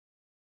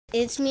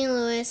it's me,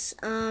 Lewis.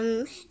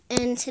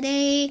 And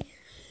today,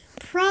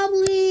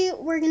 probably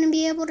we're gonna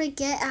be able to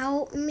get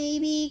out,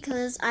 maybe,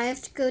 because I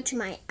have to go to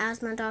my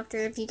asthma doctor.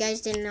 If you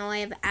guys didn't know, I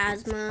have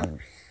asthma.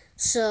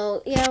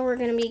 So, yeah, we're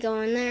gonna be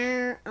going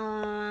there.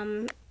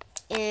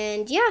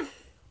 And yeah,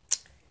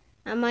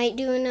 I might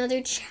do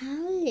another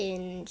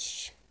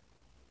challenge.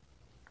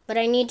 But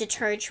I need to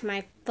charge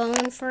my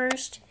phone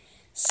first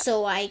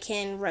so I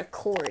can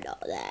record all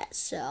that.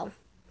 So,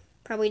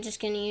 probably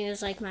just gonna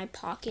use like my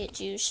pocket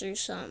juice or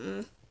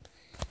something.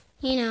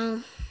 You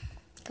know,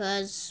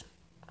 because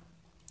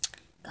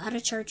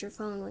gotta charge your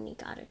phone when you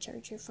gotta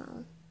charge your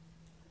phone.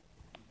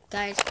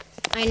 Guys,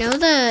 I know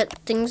the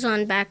thing's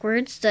on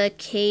backwards, the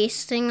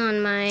case thing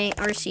on my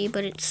RC,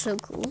 but it's so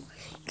cool.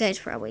 You guys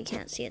probably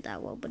can't see it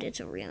that well, but it's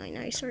a really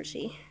nice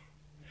RC.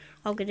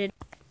 I'll get it.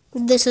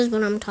 This is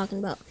what I'm talking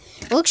about.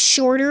 It looks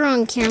shorter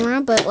on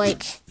camera, but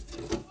like,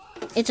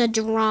 it's a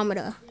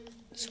Andromeda.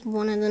 It's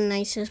one of the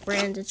nicest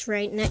brands. It's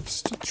right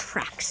next to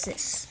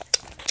Traxxas.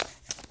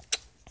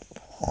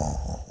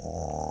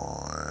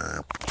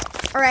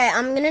 Alright,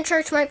 I'm gonna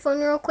charge my phone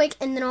real quick,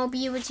 and then I'll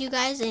be with you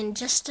guys in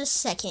just a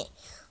second.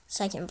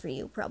 Second for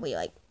you, probably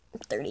like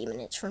 30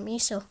 minutes for me,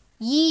 so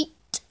yeet.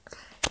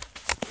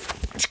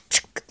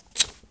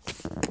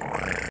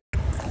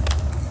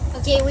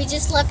 Okay, we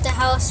just left the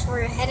house.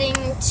 We're heading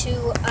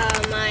to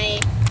my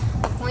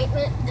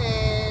appointment,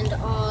 and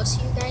I'll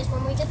see you guys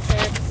when we get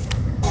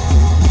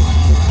there.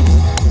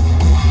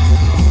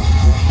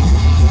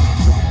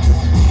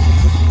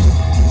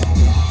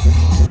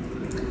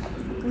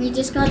 We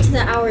just got to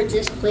the Our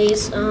Gist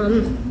place.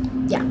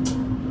 Yeah.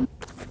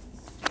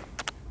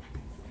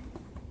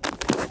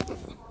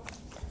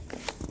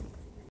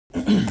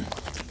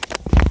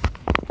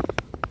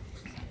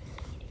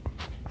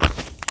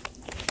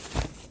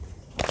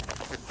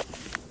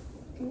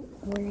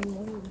 We're in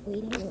one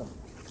waiting room.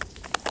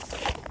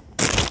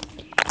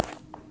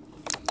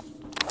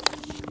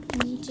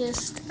 We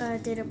just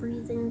did a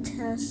breathing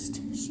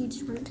test. She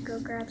just went to go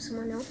grab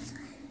someone else.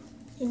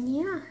 And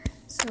yeah,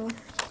 so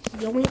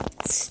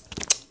yoinks.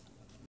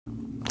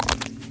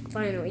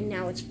 Finally,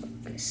 now it's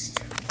focused.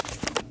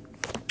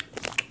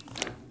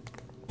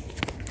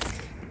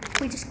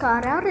 We just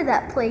got out of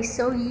that place,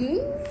 so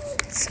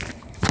yes.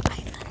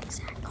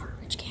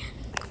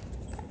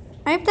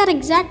 I have that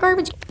exact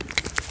garbage can.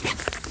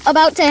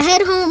 About to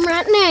head home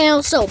right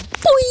now, so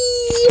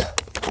boy!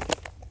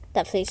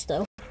 That face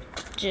though.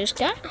 Just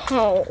got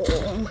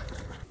home.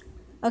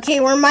 Okay,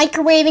 we're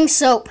microwaving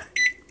soap.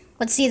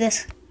 Let's see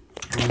this.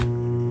 Is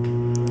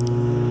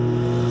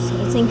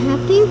anything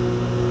happening?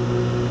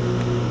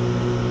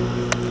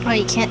 Oh,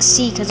 you can't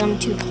see because I'm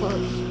too close.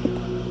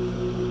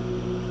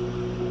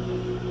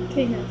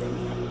 Okay, nothing.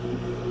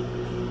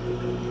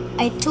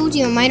 I told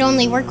you it might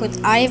only work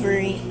with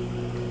ivory.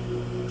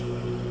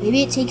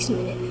 Maybe it takes a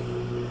minute.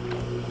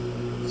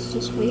 Let's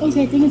just wait.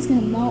 Okay, I think it's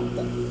gonna melt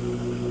though.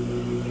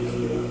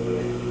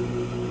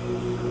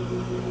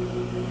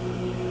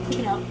 Take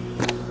it out.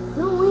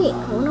 No, wait. I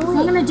wanna It's wait.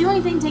 not gonna do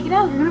anything. Take it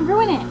out. You're gonna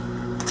ruin it.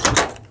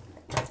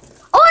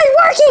 Oh, it's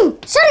working!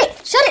 Shut it!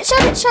 Shut it!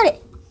 Shut it! Shut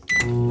it!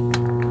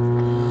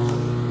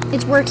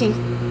 It's working.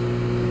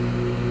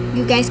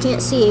 You guys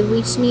can't see.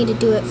 We just need to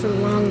do it for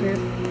longer.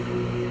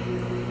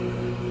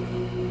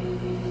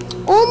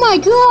 Oh my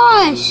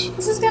gosh!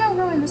 This is gonna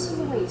ruin. This is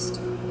a waste.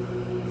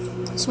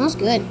 It smells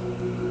good.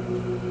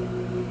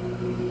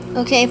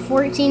 Okay,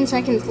 14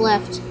 seconds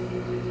left.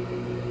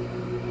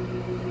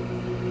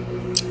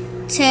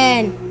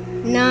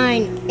 10,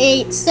 9,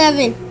 8,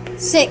 7,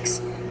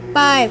 6,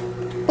 5,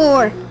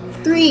 4,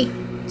 3,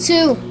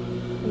 2,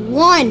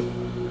 1.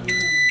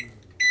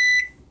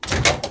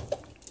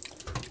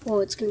 Whoa,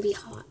 it's gonna be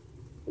hot.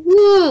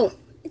 Whoa!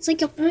 It's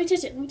like a Let me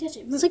touch it. Let me touch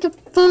it. it's like a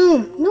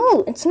foam.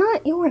 No, it's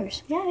not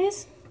yours. Yeah, it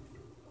is.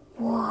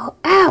 Whoa!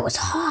 Ow! It's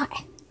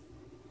hot.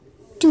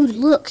 Dude,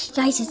 look,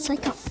 guys! It's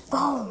like a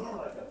foam.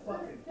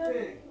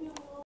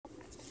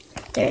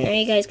 There, now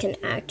you guys can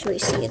actually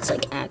see it's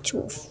like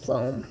actual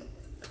foam.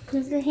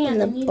 Move your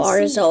hand. And the bar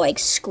is all like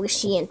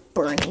squishy and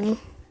burning.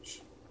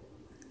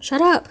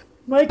 Shut up.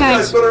 My You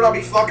guys better not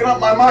be fucking up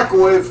my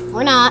microwave.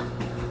 We're not.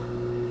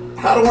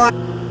 How do I?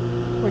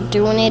 We're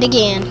doing it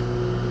again.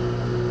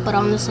 But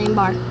on the same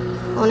bar.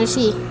 I wanna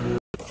see.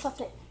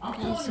 Fuck it.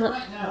 Okay, so,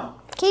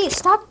 okay,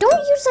 stop. Don't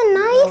use a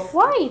knife.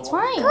 Why? It's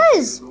fine.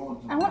 Cause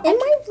I want. it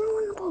might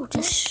ruin the bowl.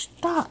 Just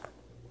stop.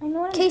 I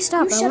know. Okay,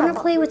 stop. I wanna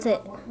play with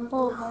it.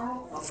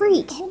 Well,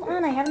 Freak. hold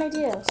on. I have an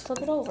idea. Let's flip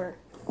it over.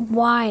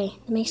 Why?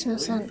 It makes no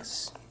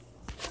sense.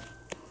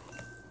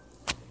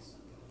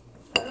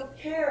 I don't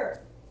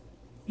care.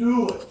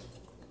 Do it.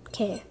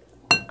 Okay,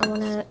 I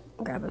wanna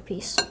grab a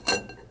piece.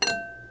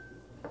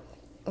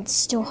 It's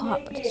still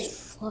hot, but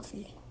it's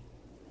fluffy.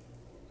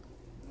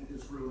 I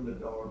just ruined a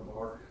dog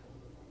bar.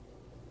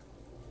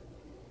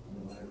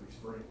 In the Ivory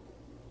Spring.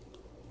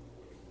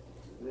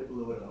 They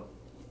blew it up.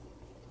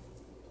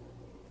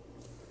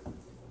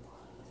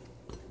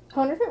 I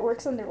wonder if it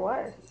works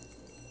underwater.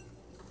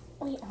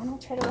 Wait, I want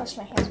to try to wash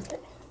my hands with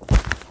it.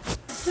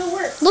 It still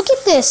works. Look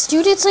at this,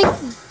 dude. It's like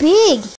big.